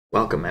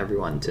Welcome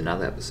everyone to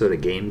another episode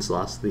of Games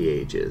Lost to the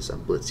Ages.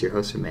 I'm Blitz, your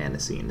host from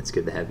MaddnessScene. It's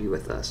good to have you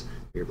with us.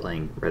 We're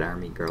playing Red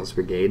Army Girls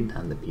Brigade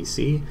on the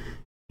PC,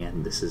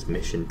 and this is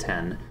Mission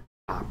 10,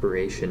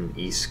 Operation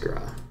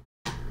Iskra.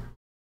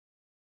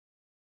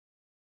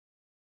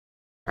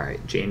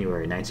 Alright,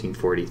 January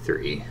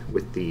 1943.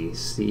 With the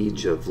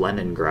siege of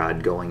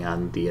Leningrad going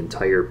on the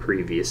entire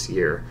previous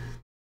year,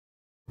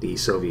 the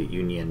Soviet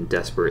Union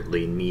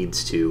desperately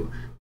needs to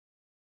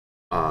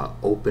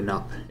open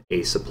up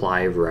a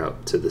supply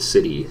route to the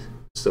city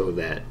so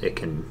that it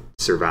can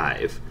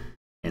survive,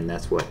 and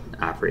that's what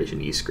Operation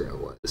Iskra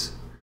was.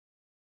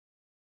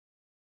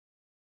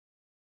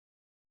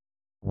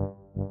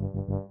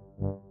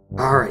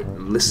 Alright,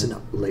 listen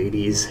up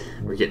ladies,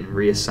 we're getting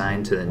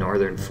reassigned to the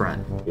Northern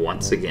Front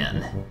once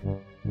again.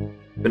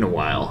 Been a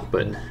while,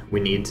 but we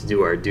need to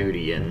do our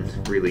duty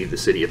and relieve the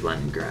city of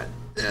Leningrad.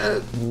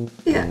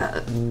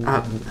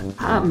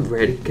 I'm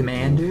ready,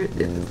 Commander.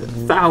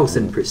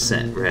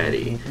 1000%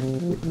 ready.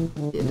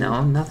 You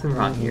know, nothing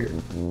wrong here.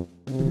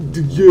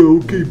 Yeah,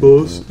 okay,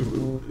 boss.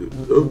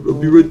 I'll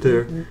be right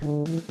there.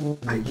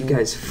 Are you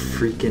guys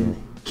freaking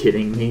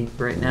kidding me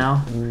right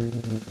now?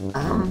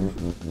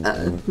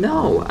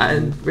 No,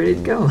 I'm ready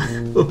to go.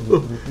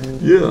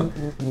 Yeah.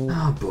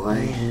 Oh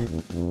boy.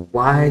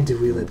 Why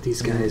do we let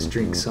these guys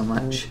drink so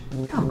much?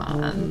 Come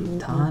on,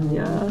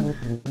 Tanya.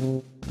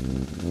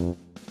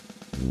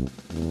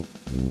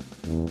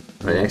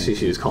 But actually,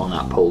 she was calling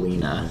out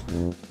Polina.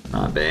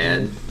 Not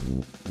bad.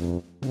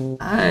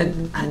 I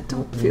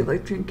don't feel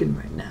like drinking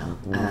right now.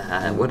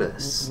 What a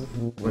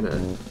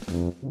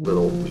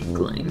little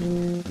weakling.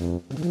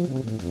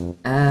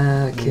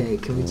 Okay,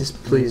 can we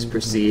just please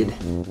proceed?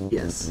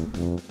 Yes.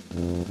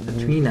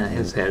 Katrina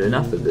has had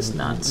enough of this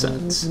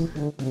nonsense.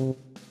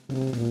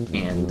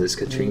 And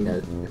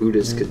who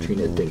does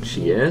Katrina think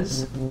she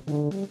is?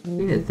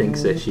 Katrina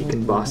thinks that she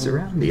can boss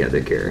around the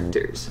other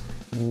characters.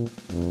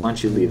 Why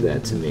don't you leave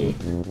that to me?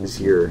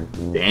 Because your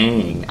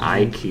dang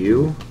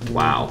IQ?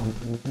 Wow.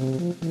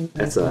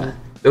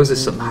 Those are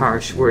some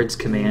harsh words,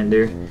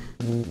 Commander.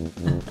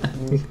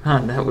 Come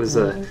on, that was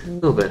a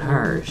little bit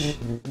harsh.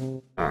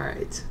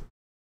 Alright.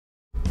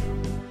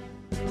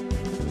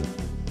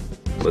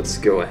 Let's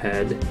go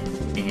ahead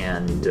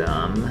and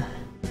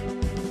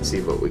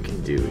see what we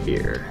can do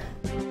here.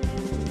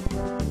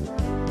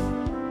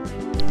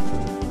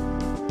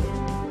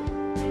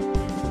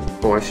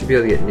 Oh, I should be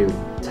able to get new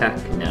tech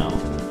now,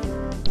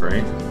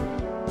 right?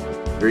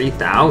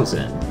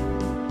 3,000.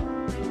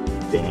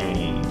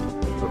 Dang.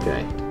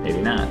 Okay, maybe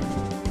not.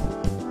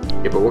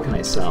 Yeah, but what can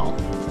I sell?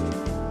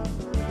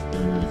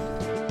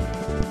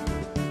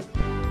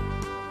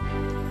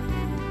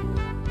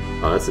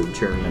 Oh, that's a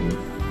German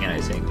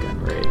anti-tank gun,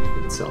 right?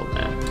 We can sell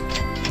that.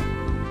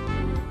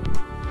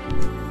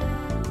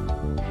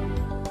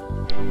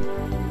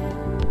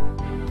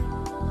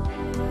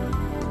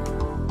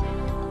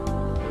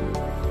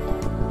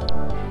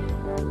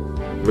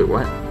 Wait,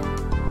 what?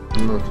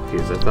 I'm a little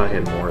confused. I thought I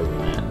had more than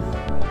that.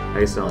 I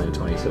guess I only have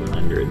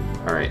 2,700.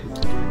 Alright,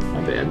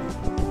 not bad.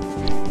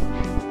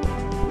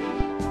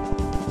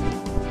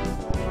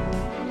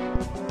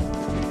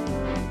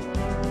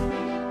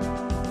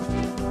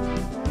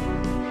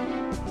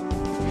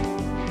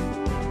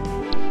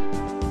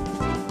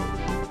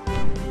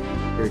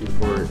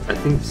 I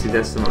think, see,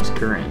 that's the most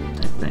current,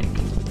 I think.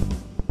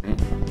 Right?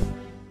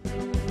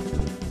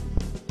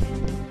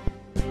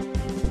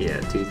 Yeah,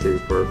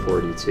 234,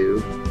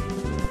 42.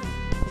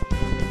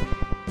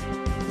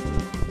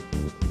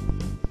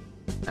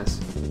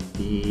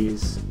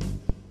 SPs.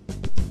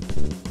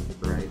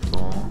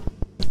 Rifle.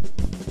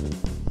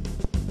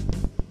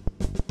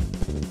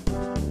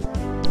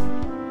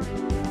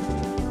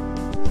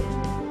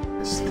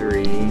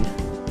 S3.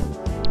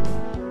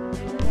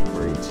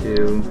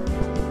 42.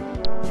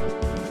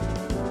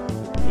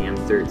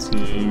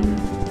 13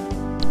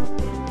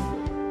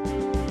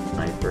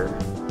 sniper.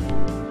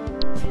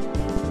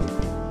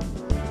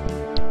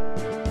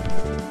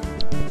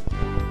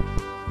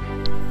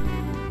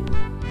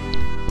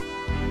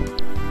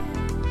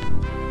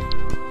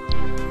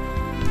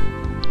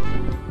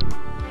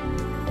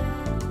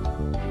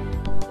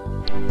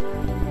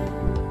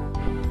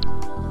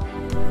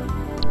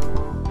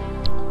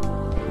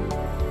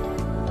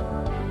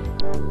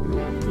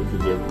 You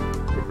could give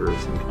her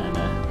some kind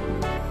of.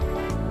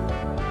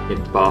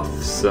 It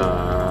buffs,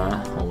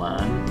 hold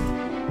on,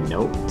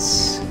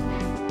 notes.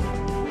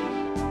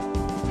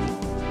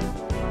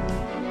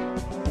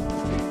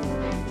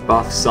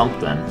 Buff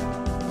something.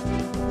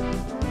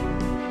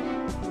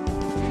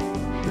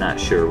 Not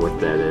sure what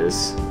that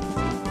is.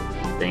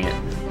 Dang it.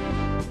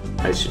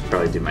 I should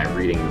probably do my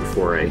reading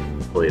before I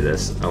play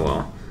this. Oh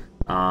well.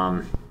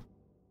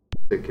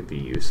 It could be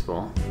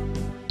useful.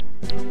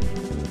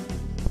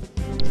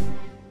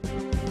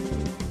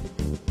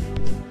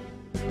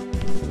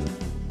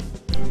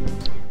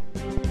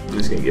 I'm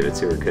just gonna give it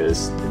to her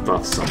because it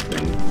buffs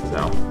something,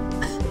 so.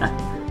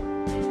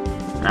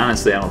 And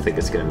honestly, I don't think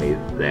it's gonna be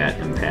that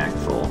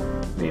impactful.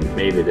 I mean,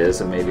 maybe it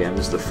is, and maybe I'm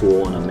just a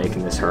fool and I'm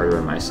making this harder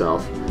on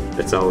myself.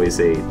 That's always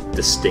a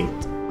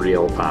distinct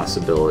real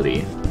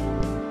possibility.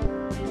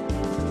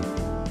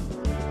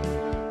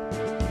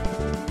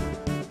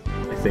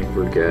 I think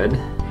we're good.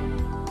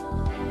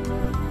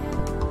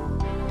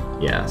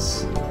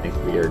 Yes, I think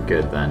we are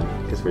good then,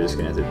 because we're just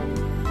gonna have to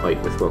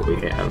fight with what we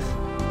have.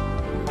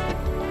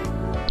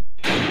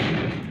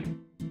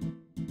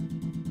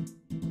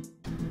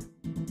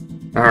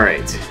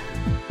 Alright.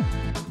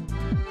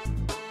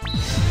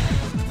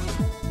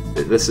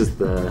 This is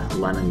the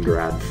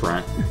Leningrad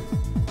front.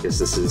 I guess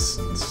this is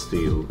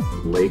the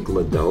Lake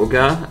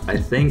Ladoga, I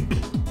think.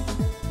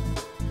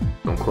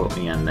 Don't quote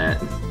me on that.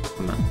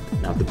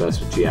 I'm not the best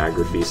with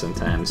geography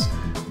sometimes.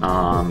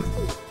 And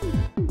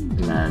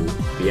then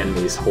the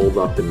enemies hold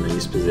up in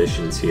these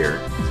positions here.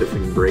 So if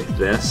we can break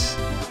this,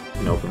 we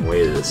can open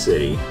way to the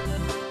city.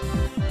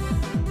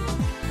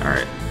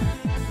 Alright.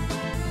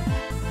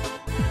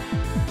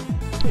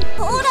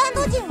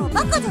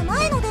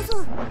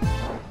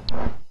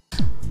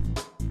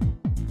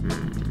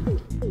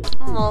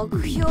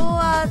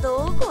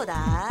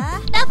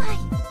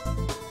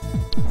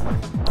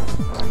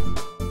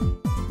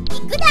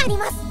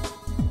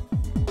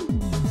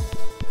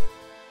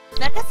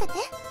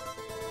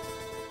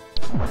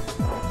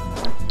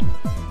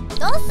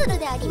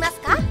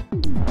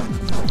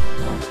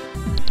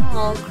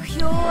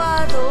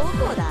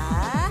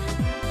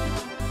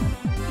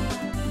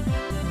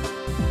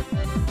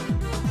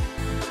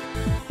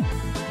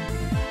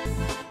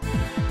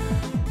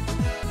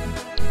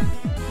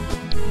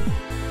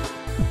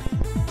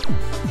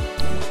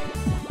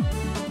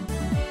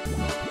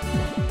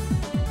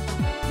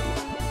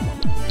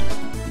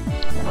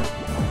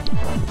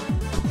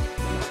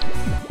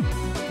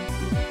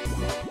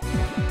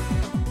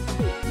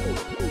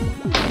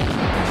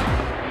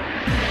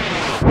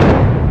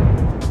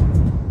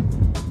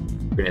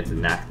 We're gonna have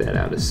to knock that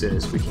out as soon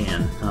as we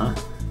can, huh?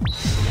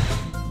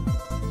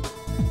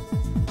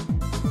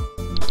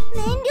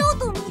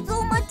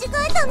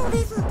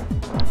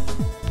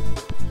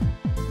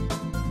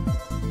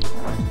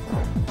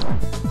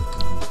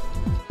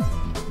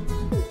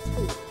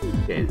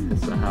 Okay,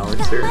 that's the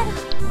howitzer.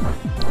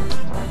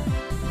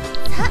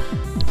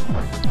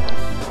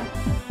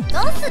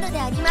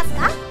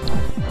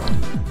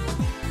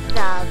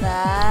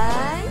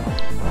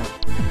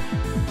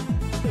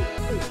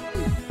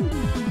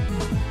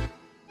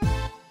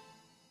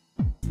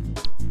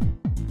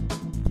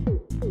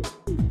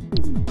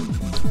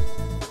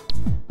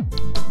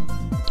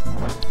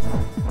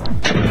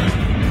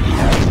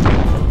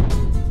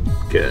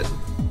 Good.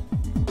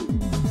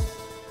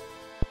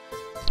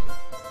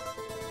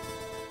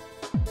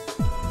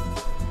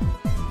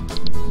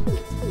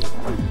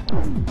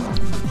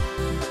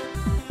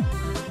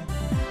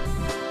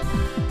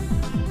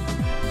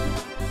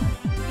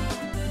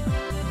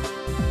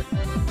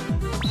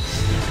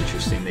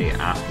 Interesting they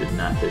opted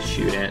not to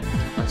shoot at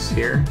us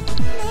here.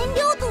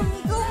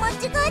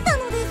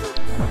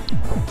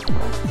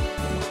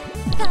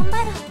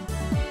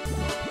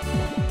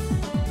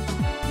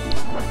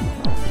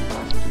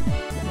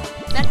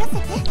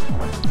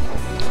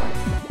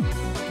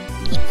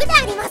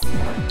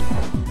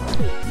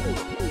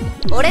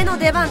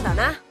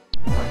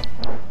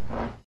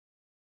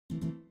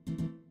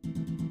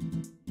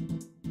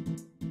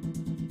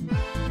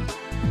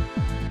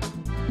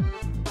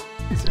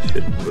 Guess I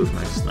should move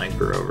my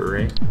sniper over,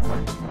 right?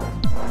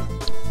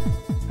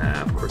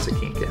 Of course I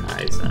can't get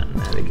eyes on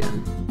that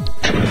again.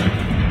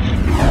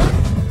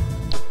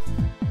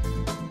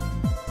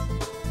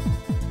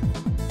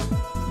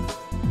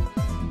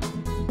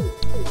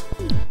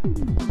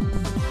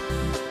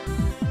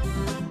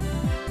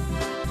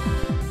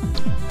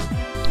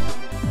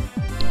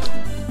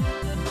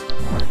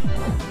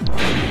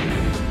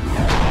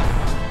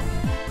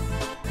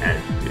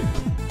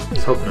 I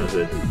was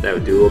hoping that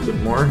would do a little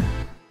bit more.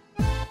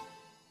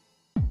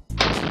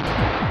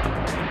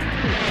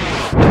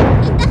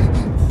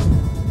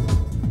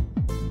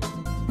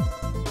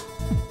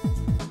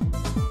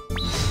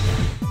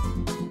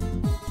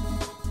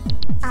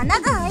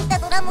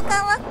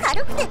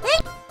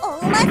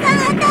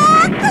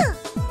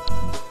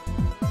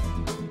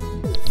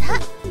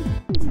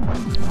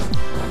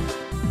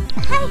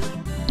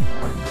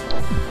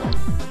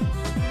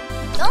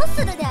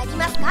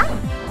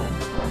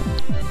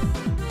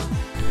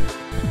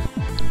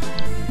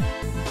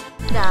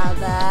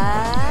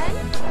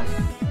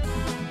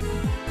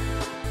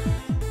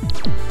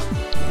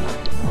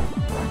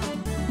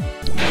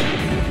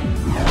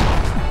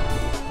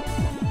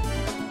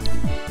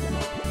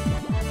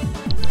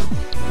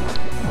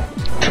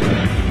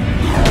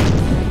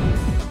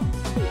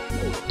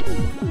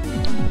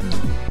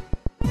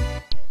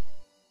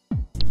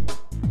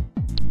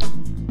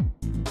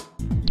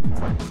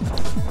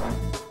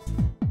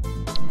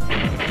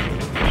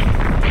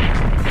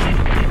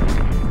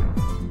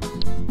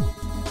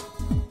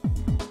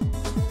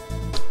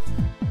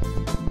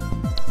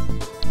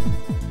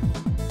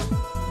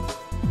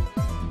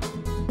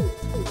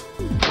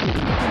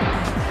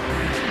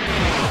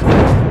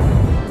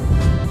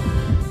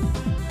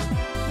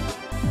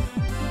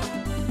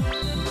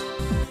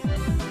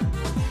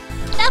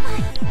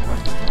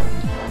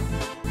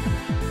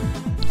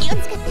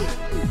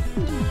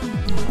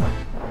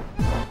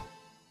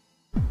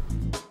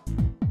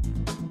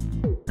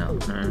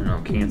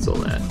 cancel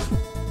that.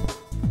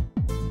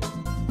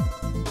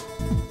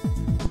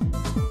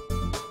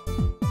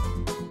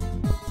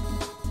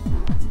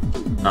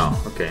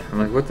 Oh, okay. I'm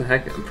like, what the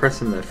heck? I'm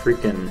pressing the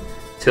freaking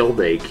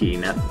tilde key,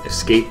 not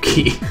escape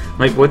key. I'm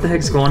like, what the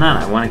heck's going on?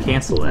 I want to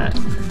cancel that.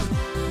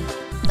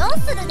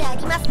 Okay.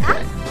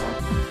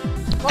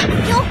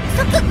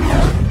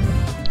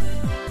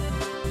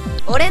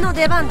 俺の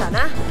出番だ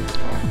な。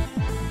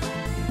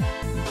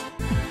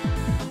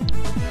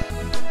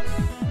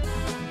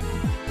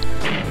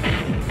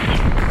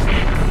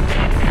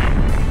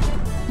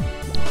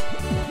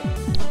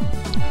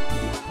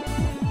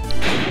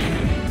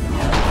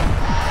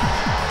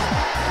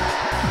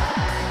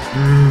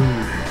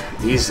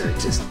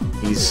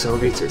These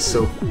Soviets are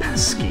so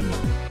pesky.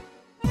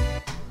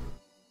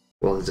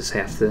 We'll just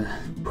have to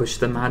push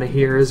them out of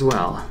here as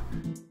well.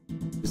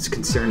 It's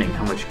concerning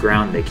how much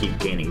ground they keep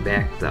gaining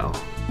back, though.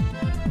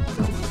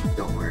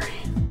 Don't worry.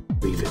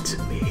 Leave it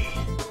to me.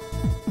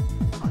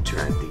 I'll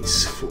drive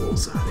these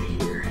fools out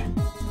of here.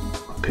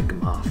 I'll pick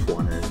them off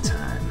one at a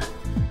time.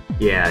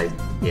 Yeah,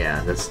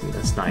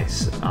 that's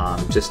nice.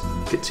 Just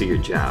get to your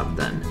job,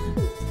 then.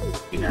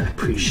 Do you not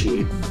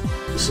appreciate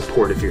the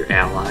support of your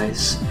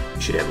allies?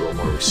 You should have a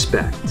little more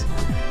respect.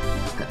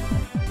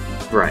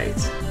 Right.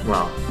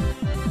 Well,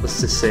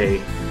 let's just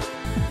say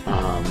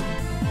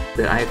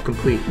that I have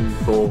complete and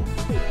full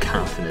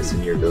confidence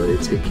in your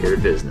ability to take care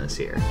of business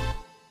here.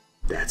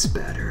 That's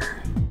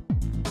better.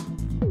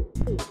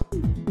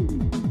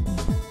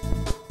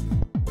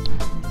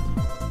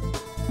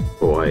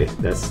 Boy,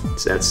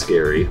 that's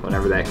scary.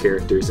 Whenever that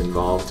character's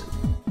involved.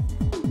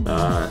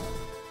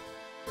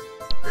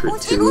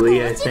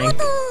 Kerttuli, I think.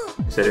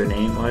 Is that her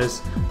name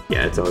was?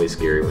 Yeah, it's always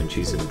scary when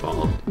she's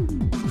involved.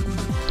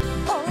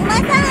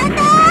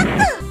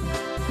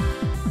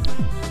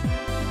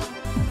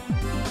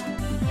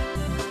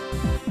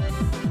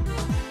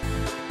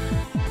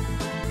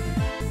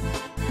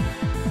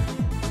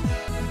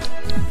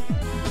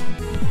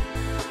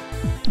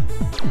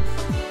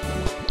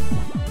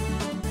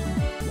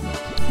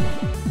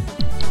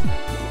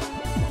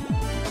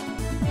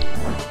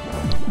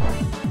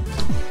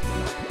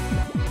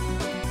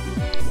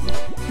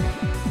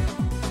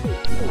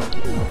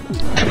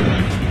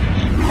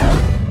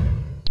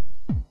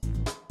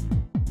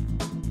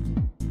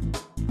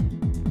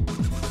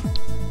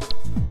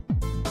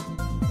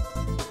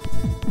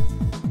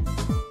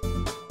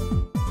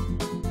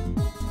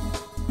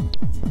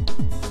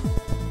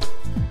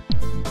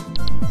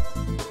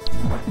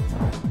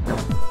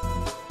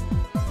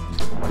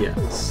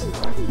 Yes.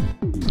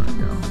 There we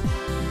go.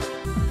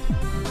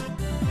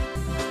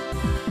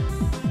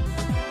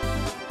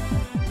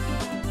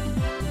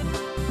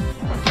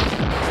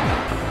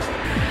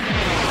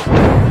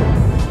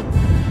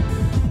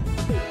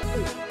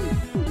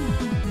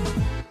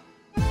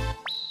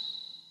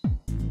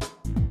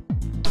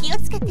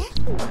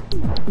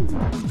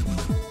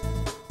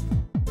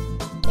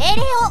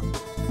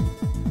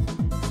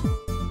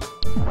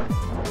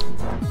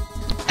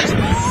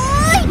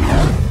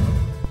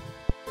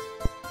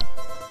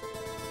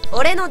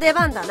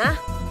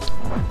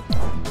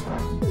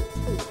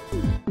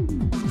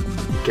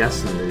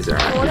 Guessing these are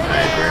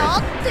occupied,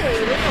 right?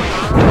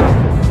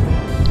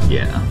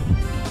 Yeah.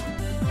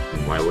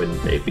 And why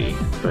wouldn't they be?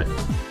 But,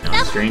 you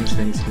know, strange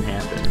things can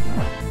happen.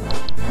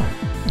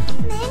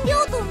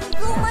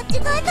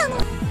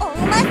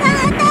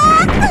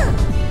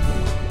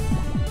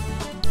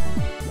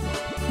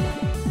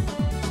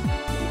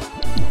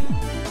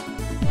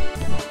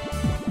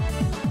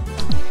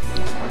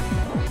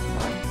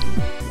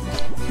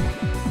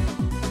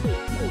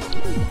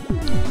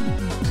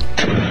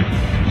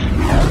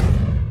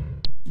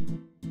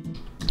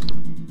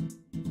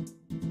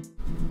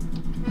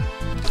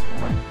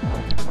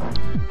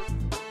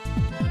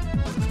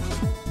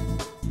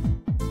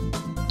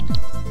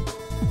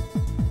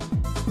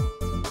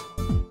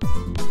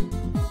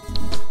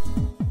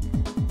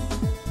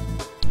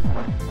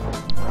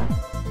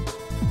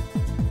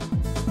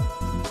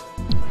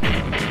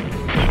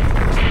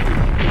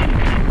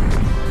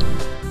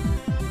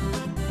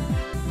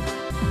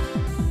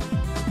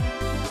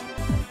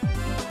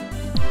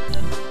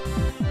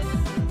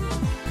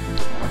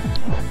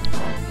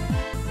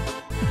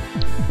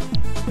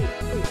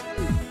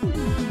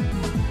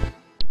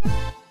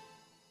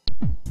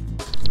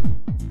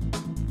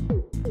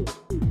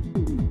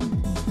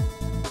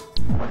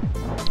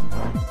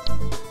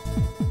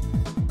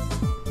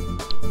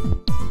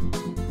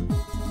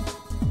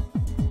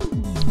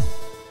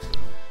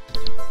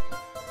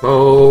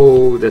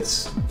 Oh,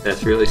 that's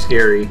really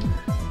scary.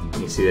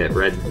 You see that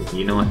red?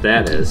 You know what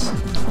that is.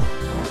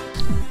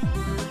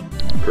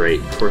 Great.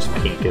 Of course we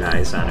can't get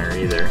eyes on her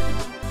either.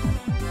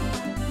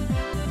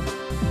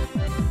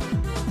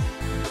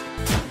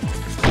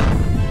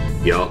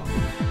 Yup.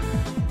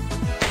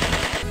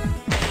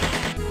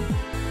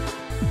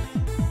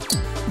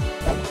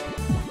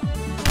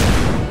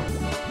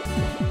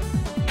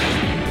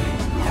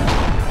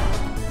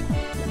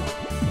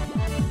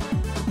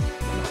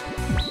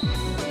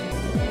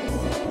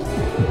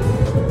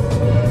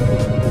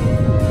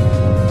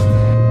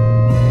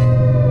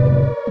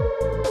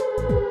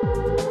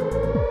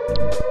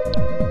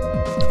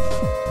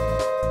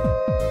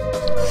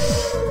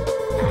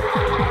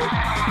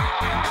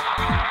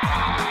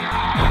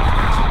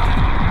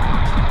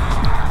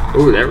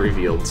 Ooh, that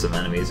revealed some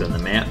enemies on the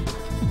map.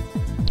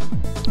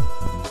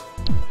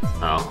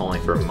 Oh, only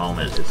for a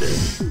moment it did.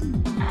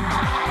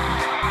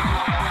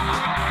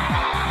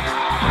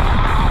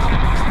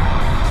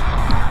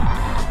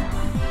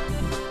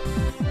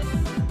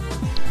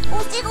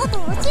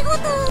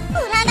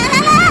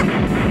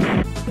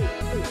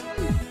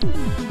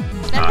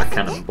 I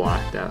kind of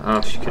blocked out.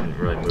 Oh, she couldn't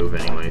really move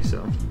anyway,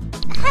 so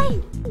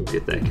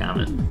get that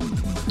comment.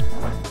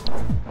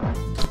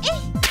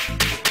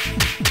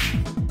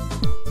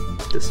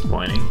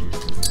 Disappointing.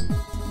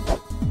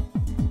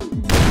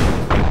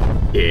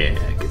 Yeah,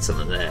 get some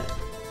of that.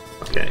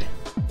 Okay.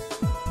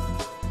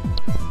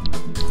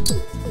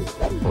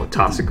 Oh,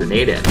 toss a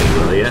grenade at me,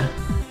 will ya?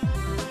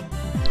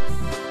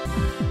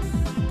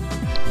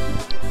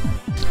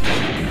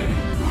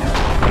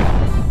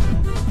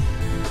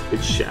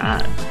 Good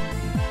shot.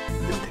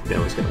 Didn't think that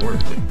was gonna work.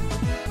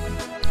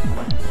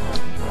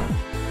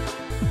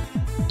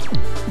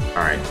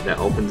 Alright, that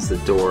opens the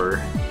door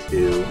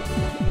to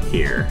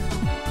here.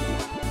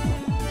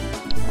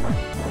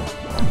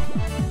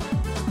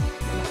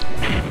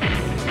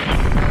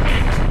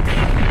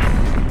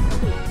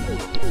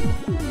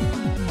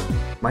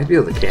 Might be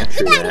able to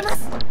capture that. I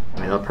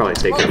mean, they'll probably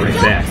take it right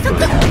back, but...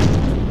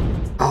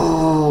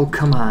 Oh,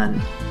 come on.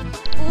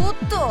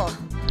 It's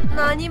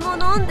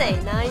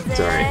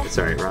alright, it's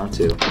alright, round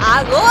 2. Dang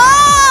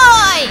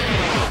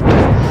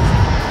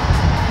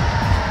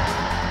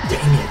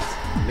it!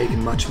 I'm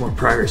making much more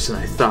progress than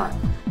I thought.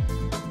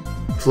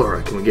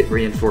 Flora, can we get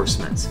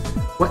reinforcements?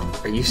 What?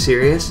 Are you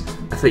serious?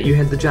 I thought you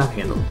had the job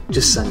handled.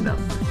 Just send them.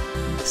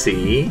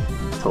 See?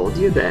 Told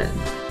you that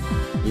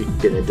you're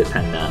gonna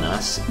depend on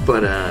us,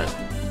 but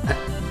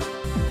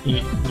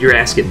you're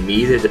asking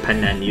me to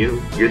depend on you?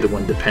 You're the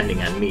one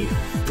depending on me,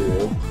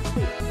 fool.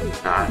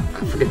 I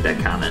forget that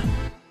comment.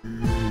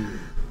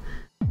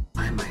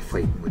 Why am I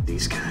fighting with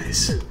these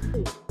guys?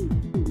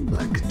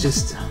 Look,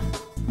 let's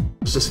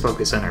just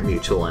focus on our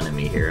mutual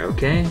enemy here,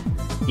 okay?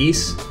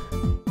 Peace.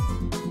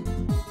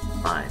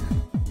 Fine.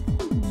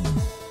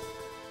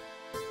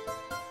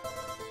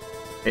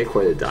 Hey,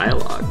 quite a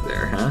dialogue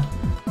there, huh?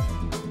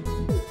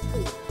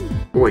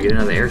 Oh, I get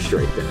another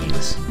airstrike, that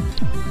means.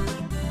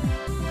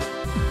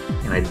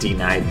 And I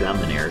denied them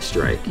an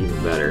airstrike,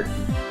 even better.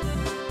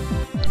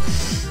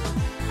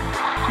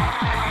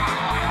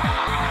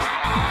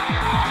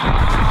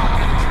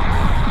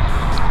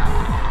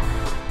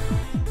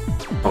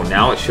 Oh,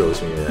 now it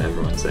shows me that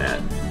everyone's at.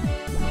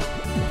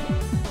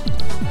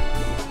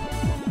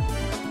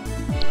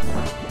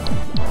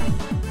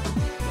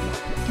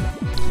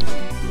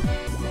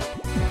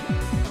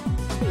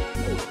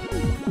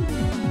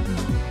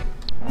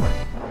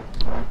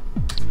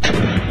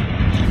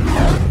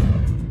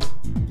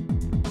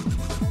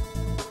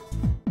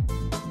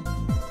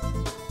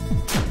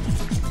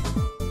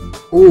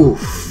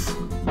 Oof.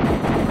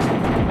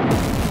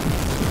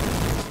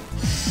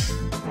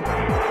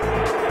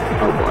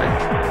 Oh boy.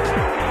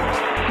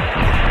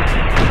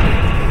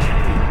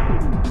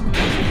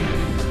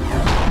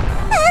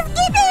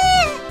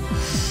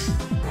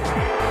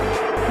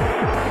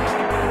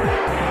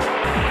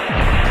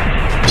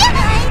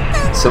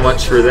 So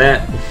much for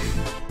that.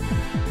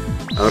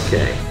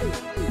 Okay.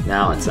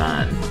 Now it's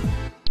on.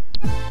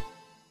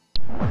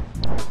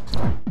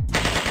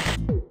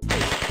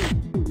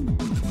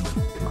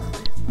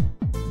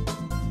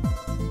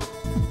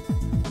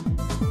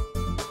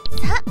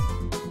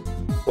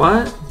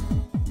 What?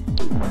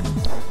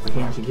 Why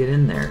can't you get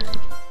in there?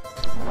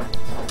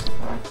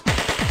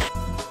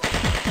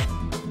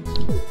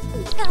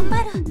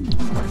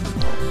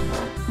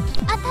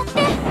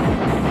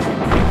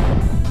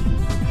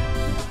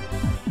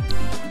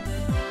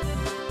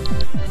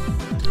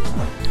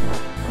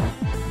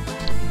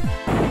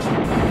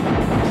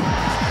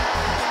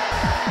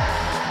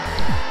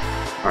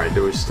 Alright,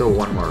 there was still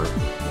one more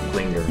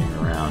lingering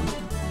around.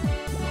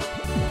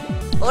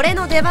 俺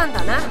の出番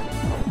だな。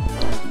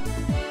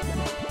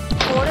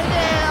これで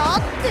合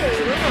っている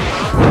の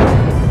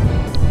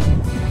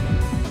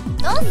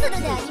か。どうす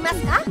るであります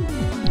か?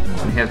 I'm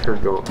gonna have her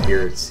go up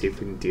here and see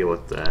if we can deal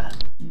with the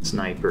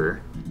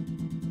sniper.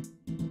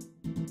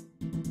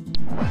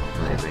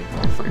 I think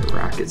I'll fire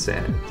rockets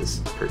at this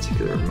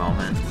particular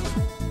moment.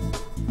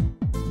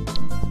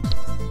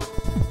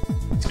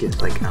 Let's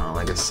get like, I don't know,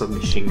 like a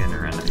submachine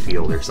gunner on the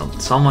field or something.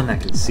 Someone that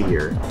can see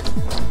her.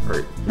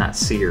 Or not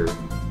see her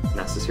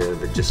necessarily,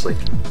 but just like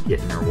get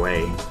in her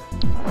way.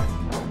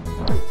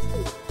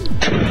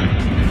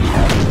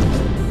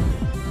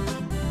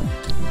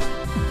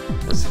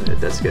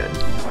 That's good.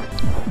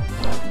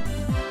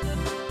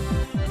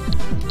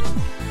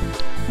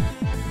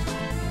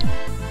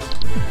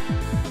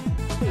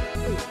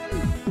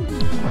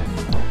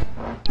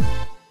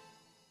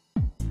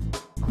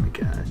 Oh my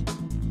gosh.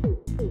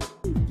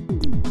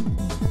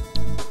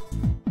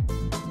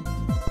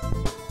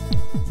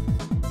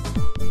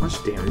 How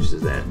much damage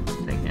does that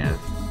thing have?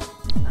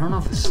 I don't know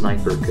if a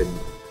sniper could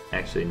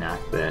actually knock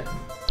that.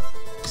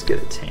 Let's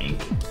get a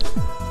tank.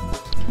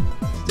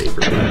 Stay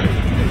for that.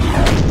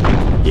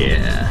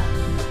 Yeah.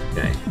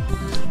 Okay.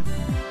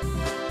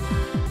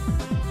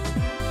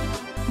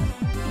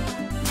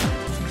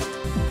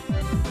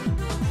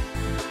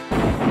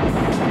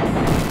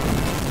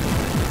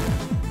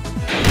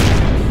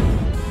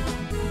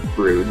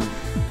 rude.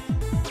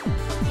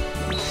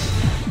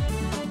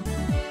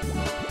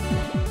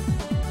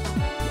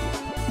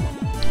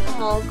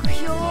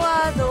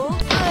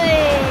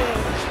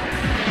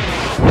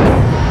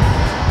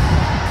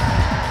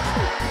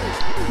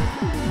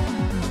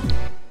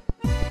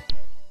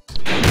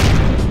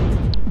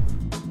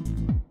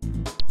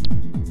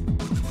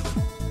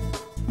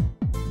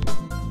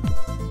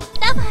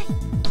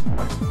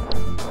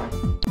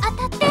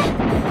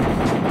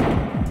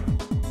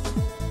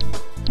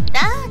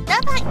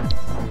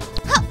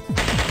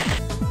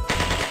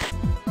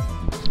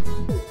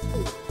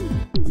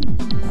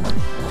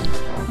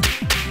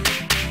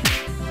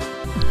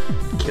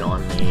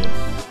 Killing me.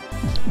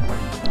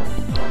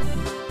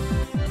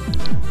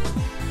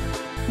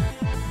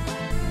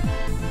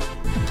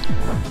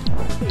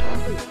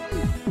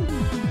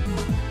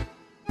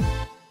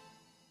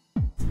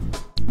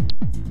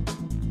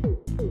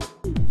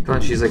 Come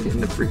on, she's like in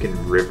the freaking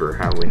river.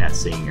 How are we not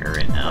seeing her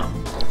right now?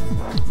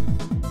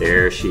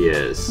 There she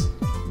is.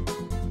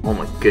 Oh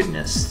my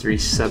goodness,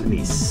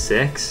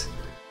 376?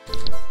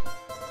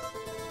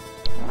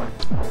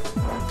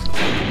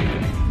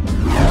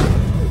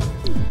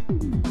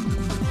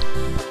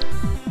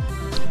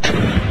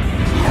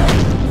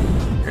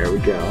 There we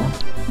go.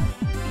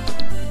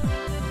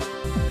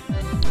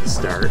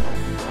 Start.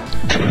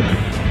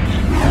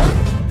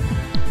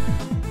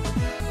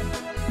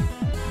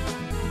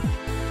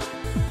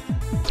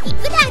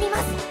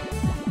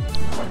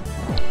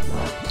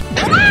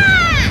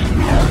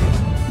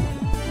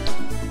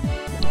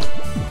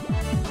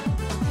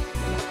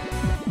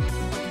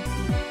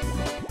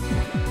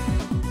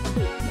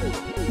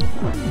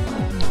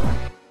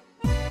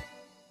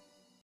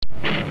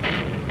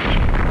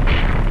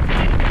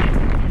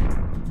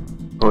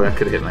 Oh, that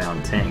could have hit my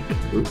own tank.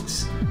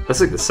 Oops.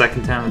 That's like the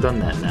second time I've done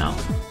that now.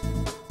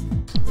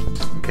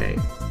 Okay.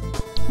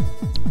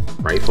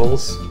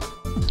 Rifles.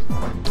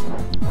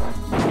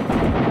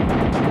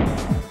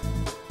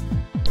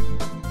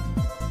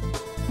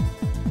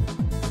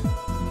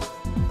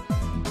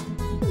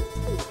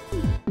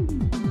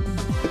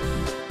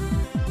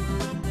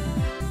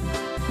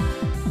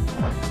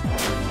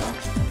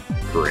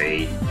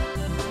 Great.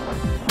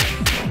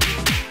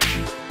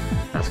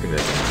 That's gonna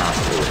be an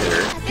impossible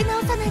hitter.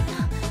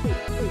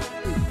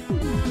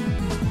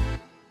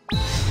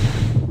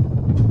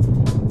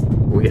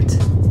 We get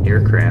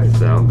aircraft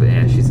though, but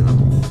yeah, she's in a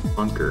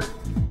bunker.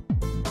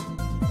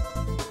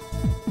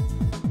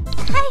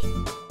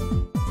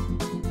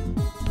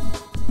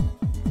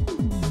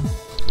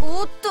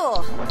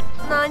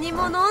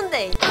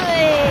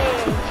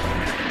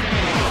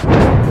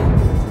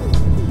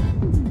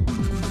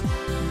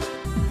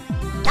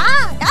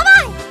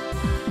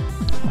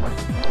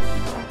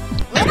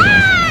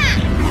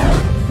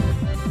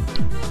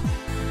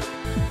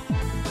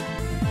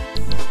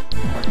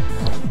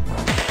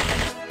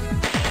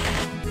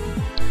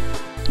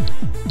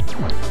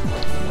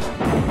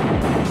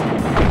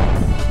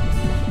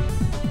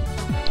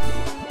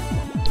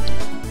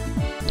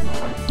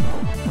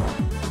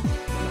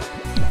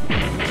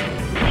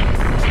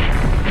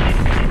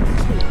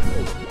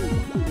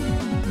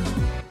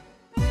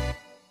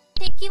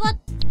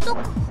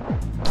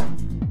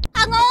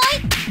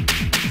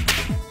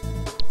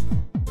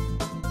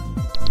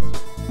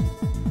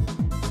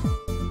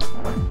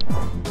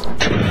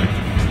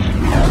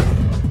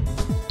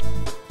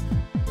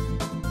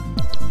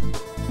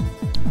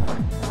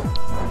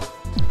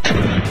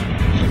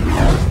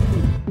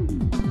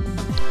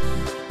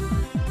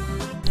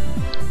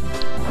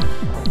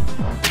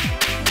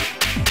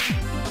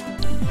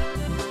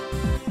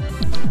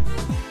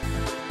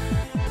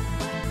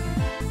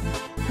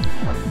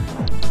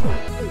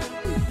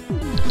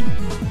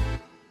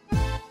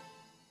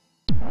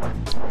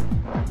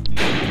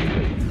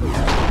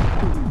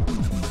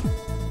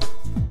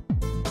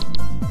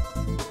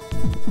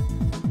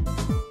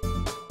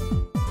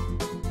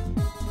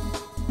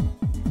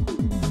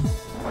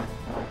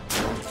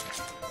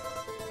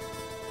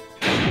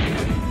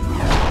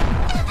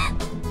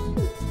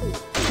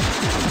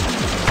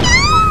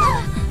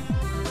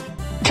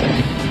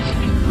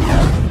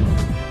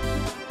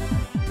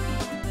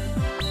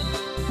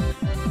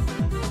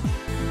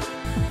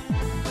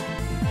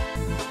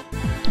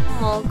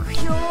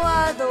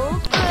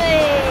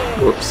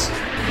 Whoops.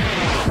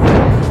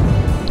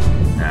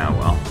 Ah,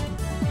 well.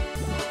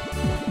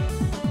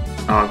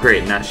 Oh,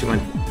 great. Now she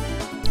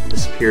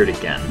disappeared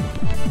again.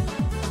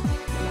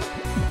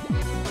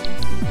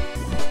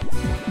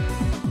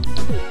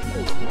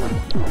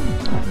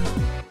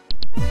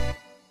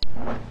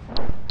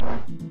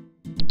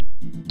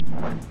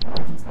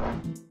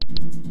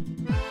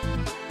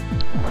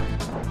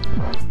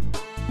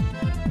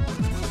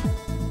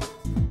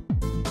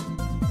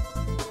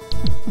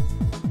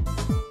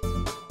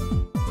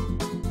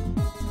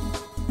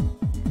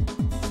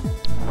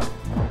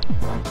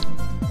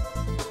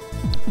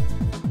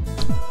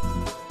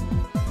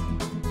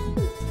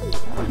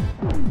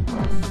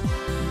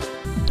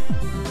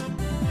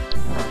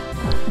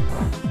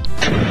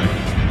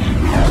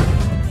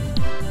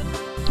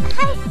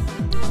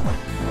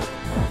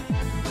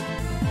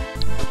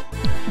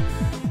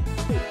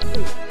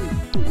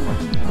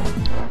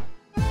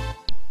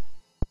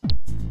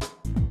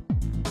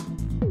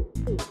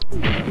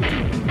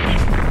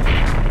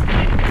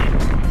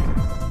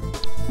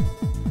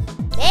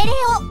 命令を。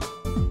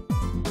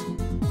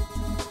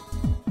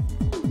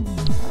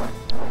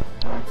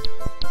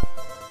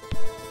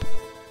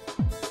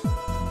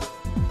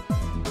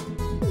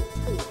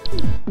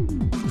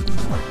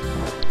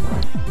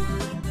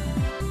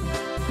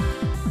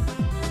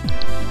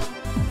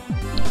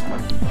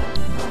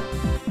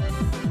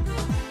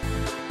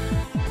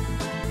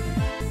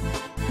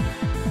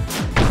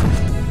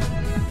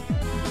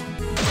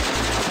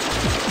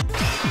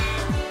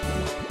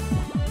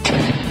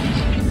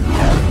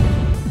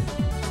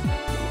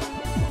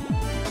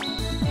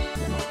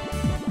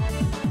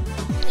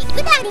行く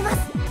でありま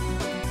す。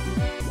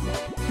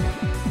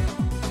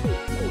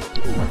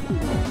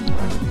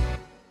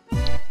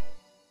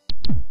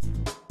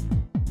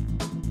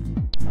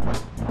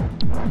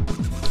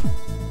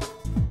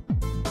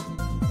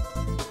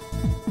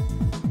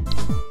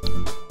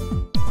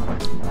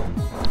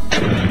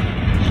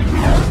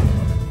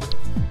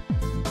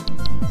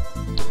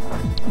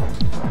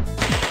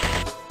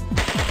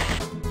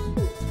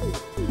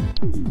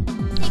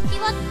敵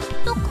は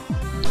どこ？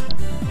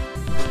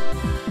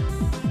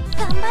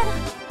頑張る。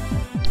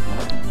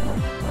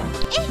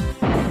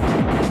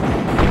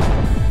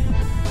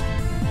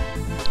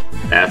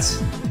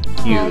That's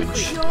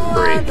huge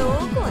break. ど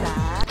こだ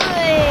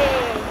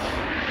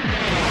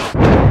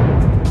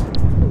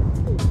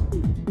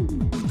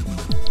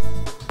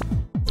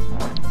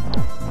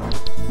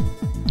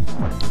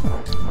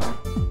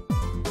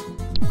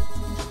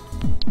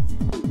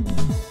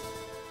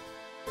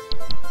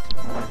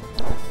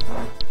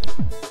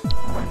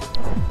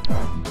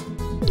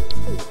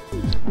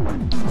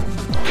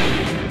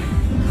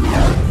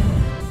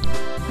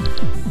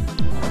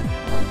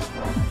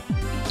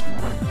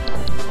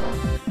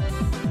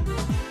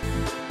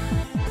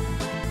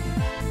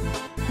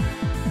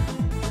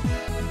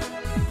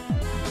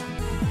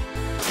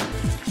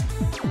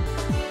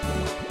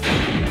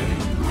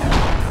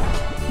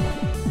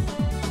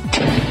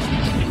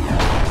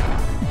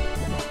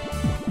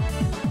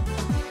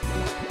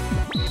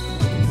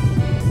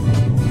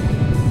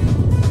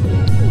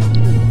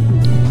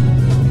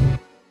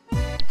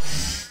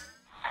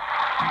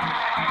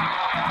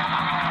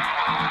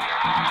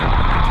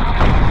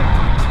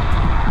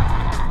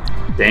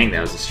？Dang,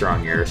 that was a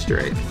strong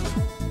airstrike.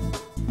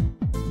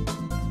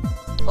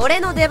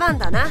 俺の出番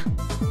だな。こ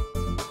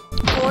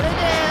れで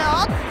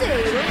合っている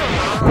よな。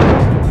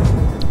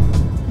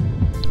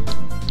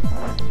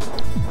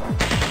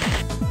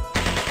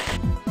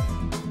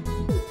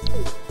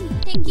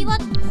敵は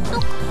ど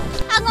こ？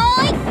あご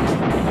い。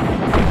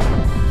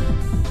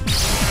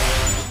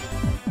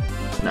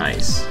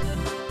Nice.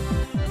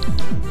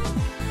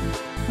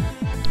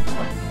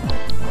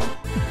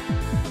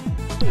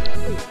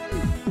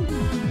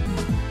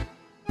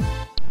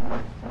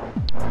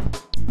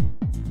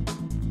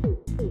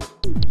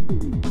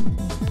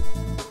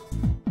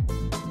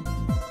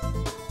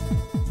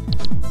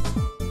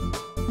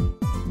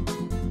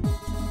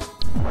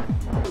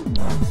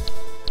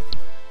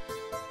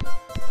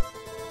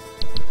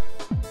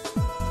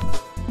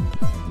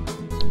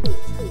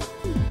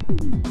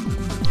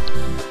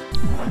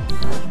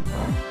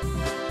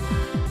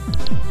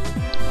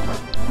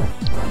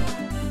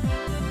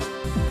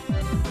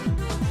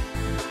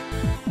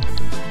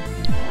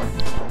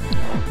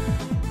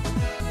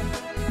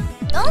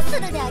どう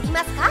するでありま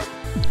すか？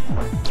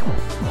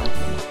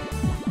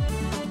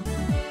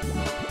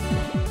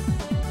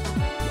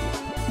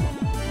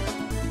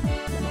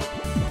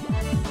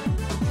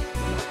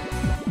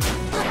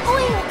ポ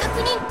インを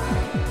確認。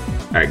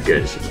Alright,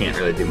 good. She can't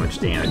really do much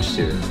damage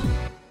to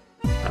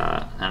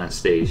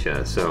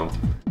Anastasia, so.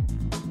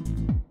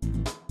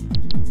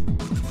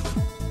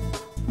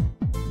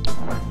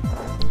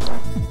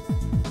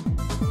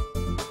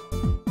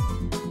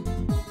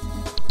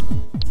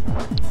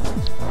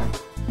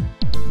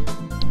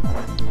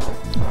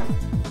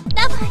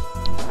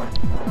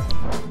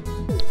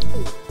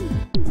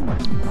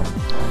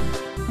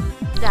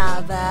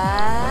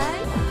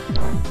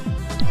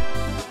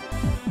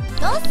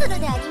どうする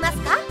であります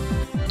か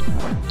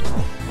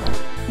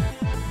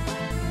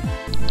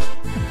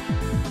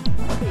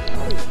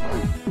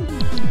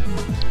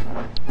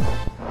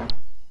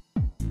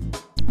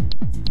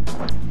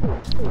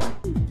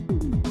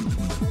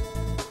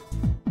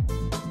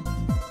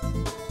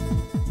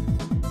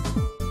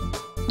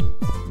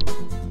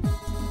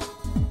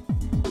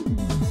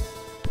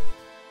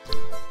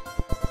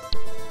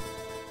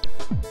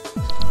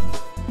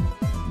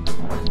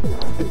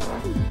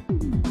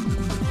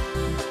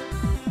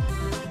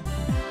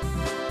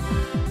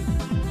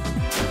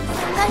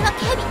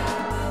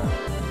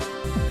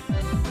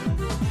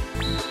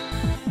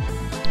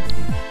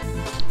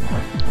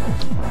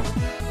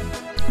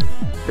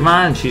？Come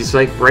on, she's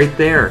like right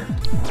there.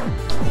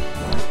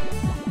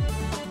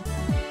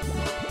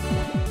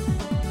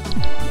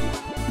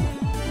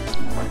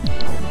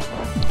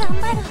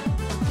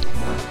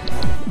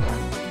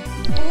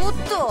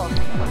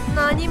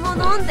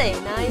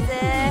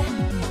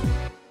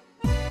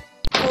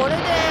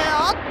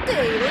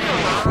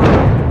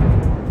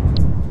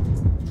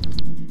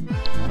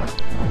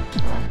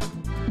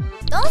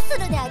 す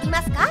るであり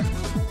ますか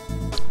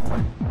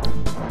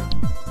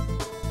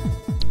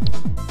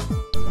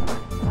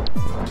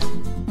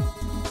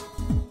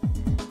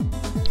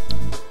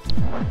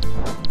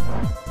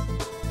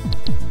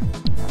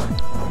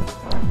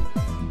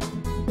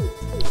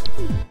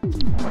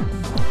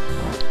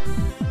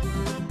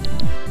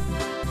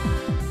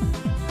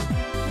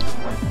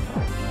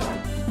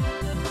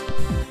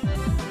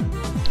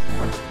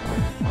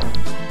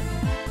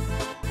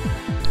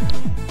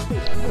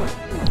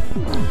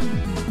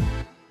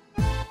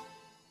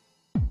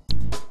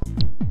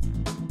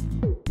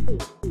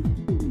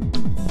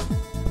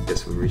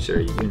？Guess we reached our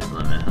unit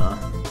limit, huh?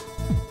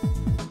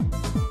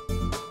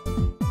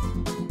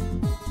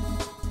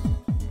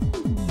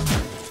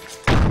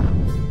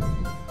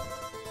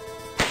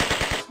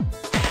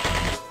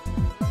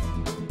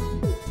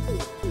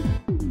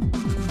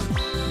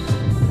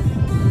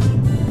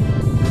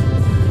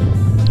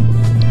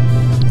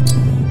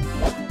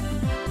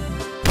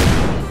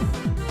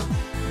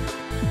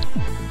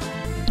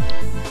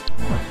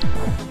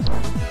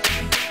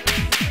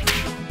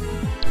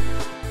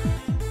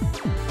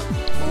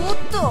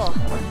 Oh,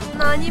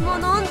 何も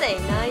飲んで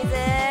いない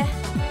ぜ。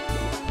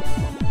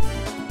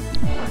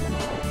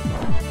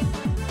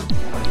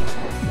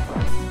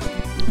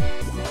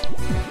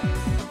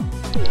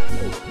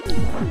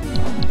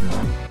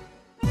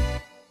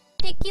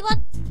敵は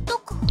ど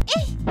こ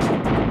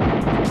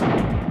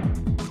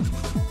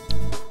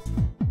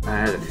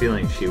？I had a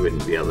feeling she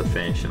wouldn't be able to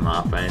finish him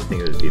off. I didn't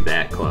think it would be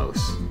that close.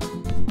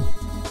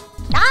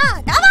 ダ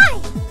バ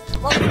イ！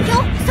目標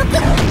不足！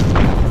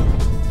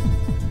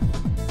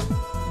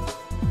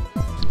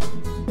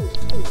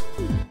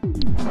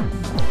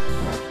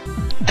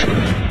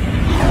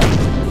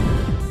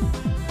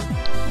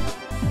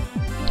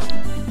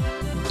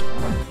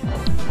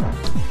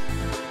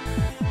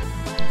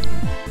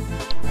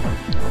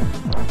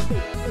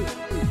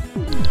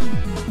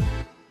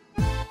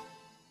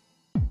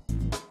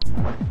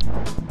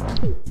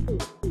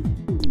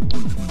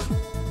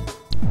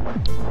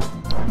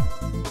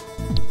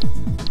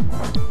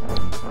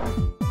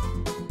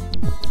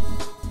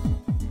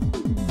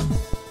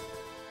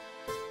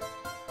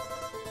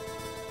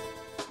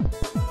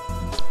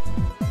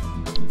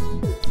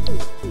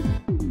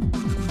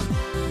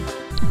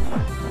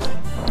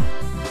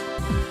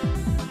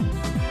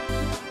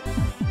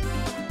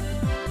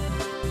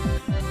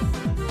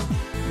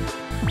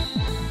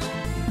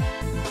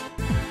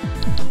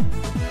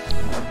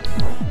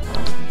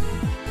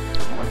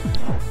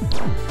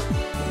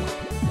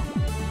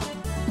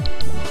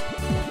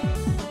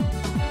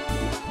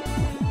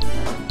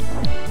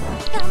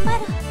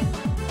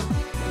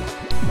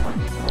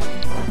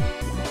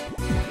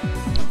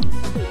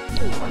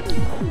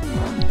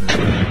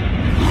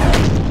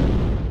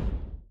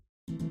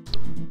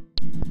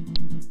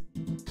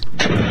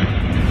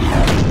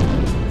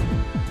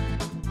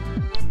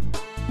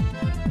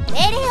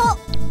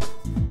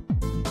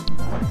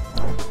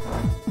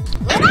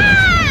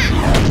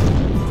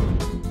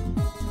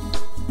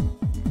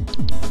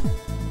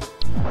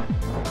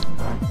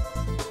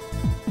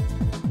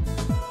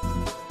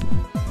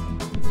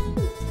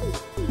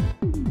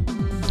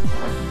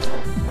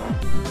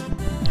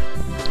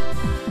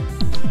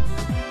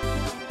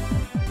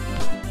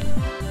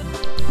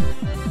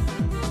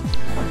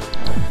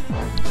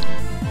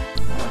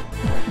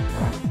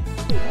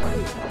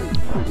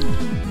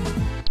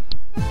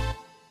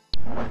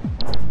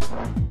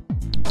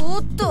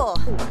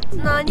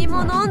何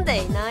も飲ん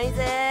でいない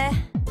ぜ。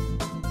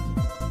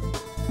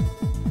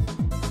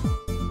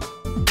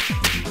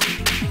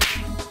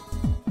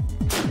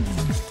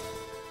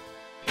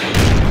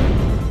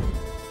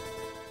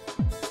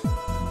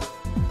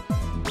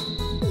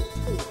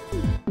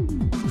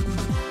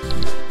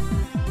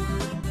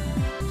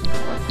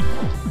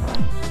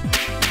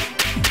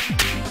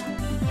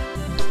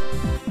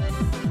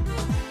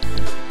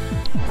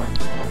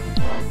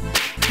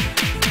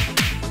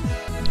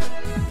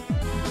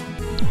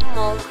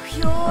目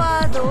標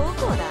はど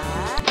こだ？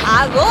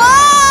あごー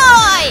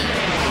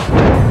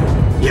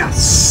い！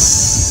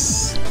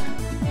 Yes!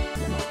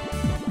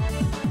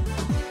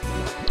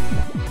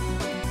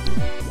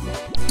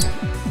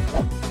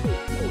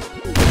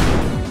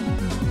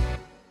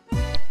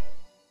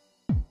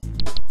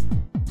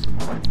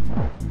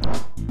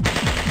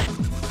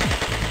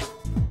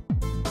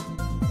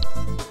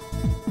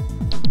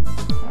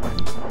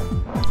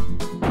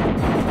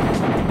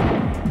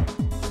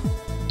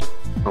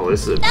 Oh,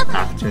 this is an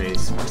opportunity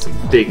for some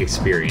big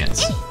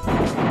experience.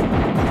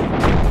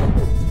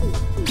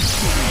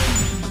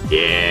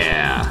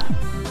 Yeah.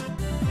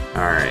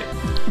 Alright.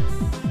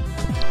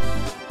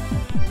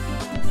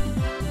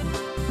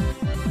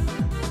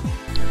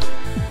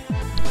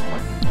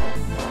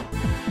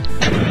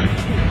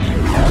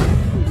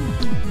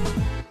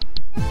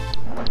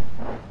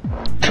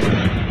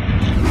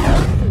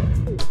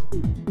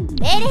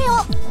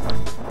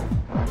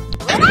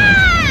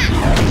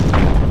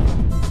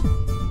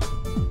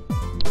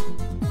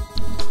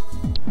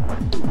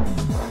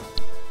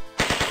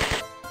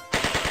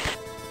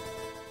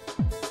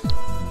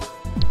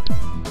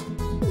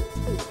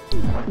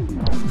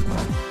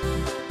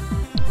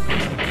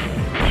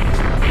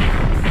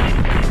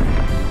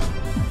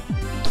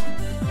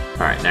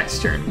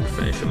 next turn to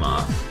finish him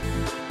off.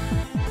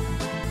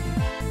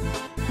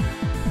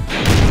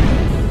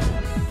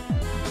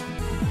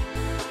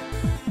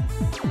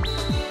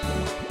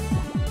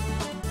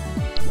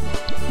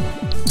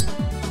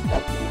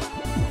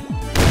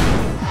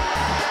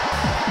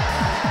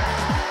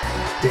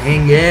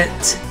 Dang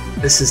it!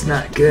 This is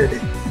not good.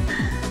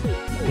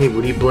 Hey,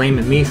 what are you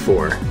blaming me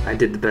for? I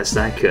did the best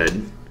I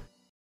could.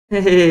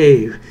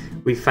 Hey!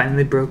 We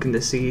finally broken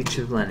the siege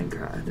of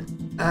Leningrad.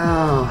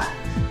 Oh.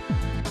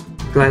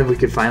 Glad we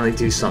could finally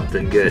do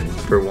something good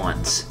for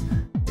once.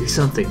 Do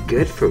something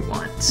good for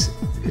once?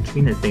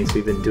 Katrina thinks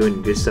we've been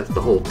doing good stuff the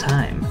whole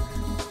time.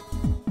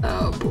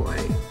 Oh boy.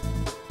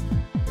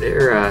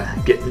 They're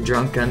getting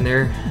drunk on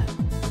their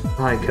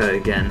vodka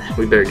again.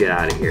 We better get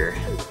out of here.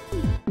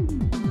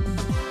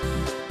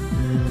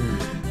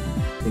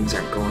 Things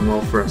aren't going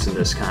well for us in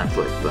this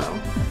conflict, though.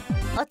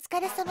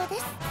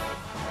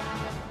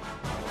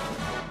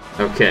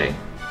 Okay.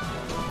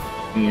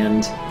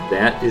 And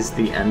that is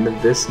the end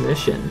of this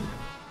mission.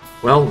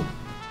 Well,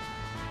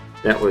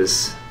 that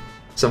was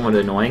somewhat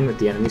annoying with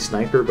the enemy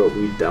sniper, but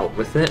we dealt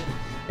with it.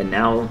 And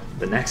now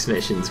the next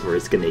mission's where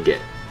it's going to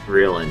get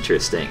real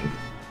interesting.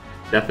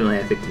 Definitely,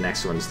 I think the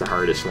next one's the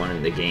hardest one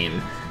in the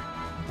game.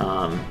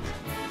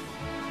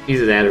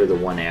 Either that or the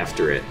one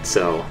after it.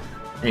 So,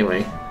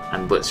 anyway,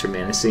 I'm Blitz from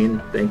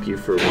MaddnessScene. Thank you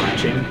for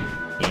watching,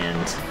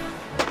 and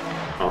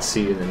I'll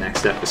see you in the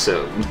next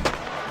episode.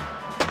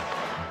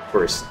 Of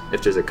course,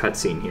 if there's a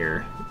cutscene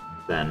here,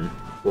 then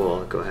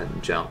we'll go ahead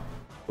and jump.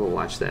 We'll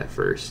watch that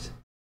first.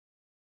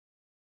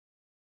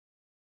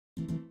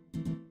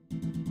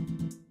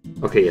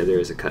 Okay, yeah, there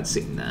is a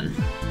cutscene then.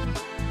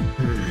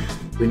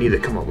 We need to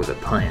come up with a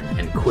plan,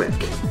 and quick.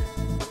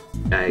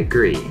 I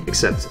agree,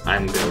 except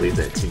I'm gonna leave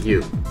that to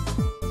you.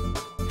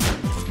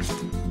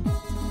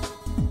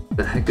 What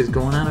the heck is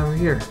going on over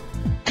here?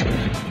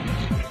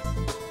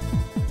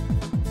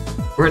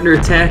 We're under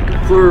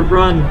attack! Forward,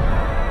 run!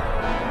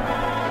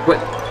 What?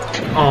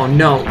 Oh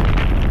no!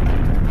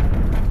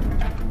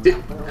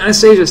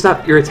 Anastasia,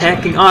 stop! You're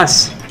attacking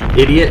us!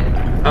 Idiot!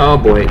 Oh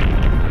boy.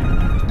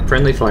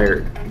 Friendly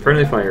fire.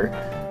 Friendly fire.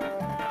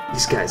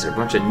 These guys are a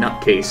bunch of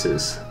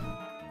nutcases.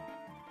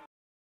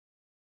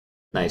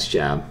 Nice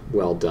job.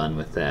 Well done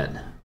with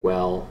that.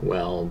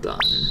 Well done.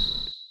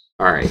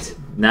 Alright,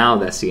 now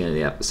that's the end of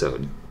the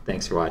episode.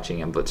 Thanks for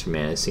watching. I'm Blitz from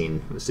MaddnessScene.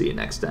 We'll see you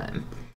next time.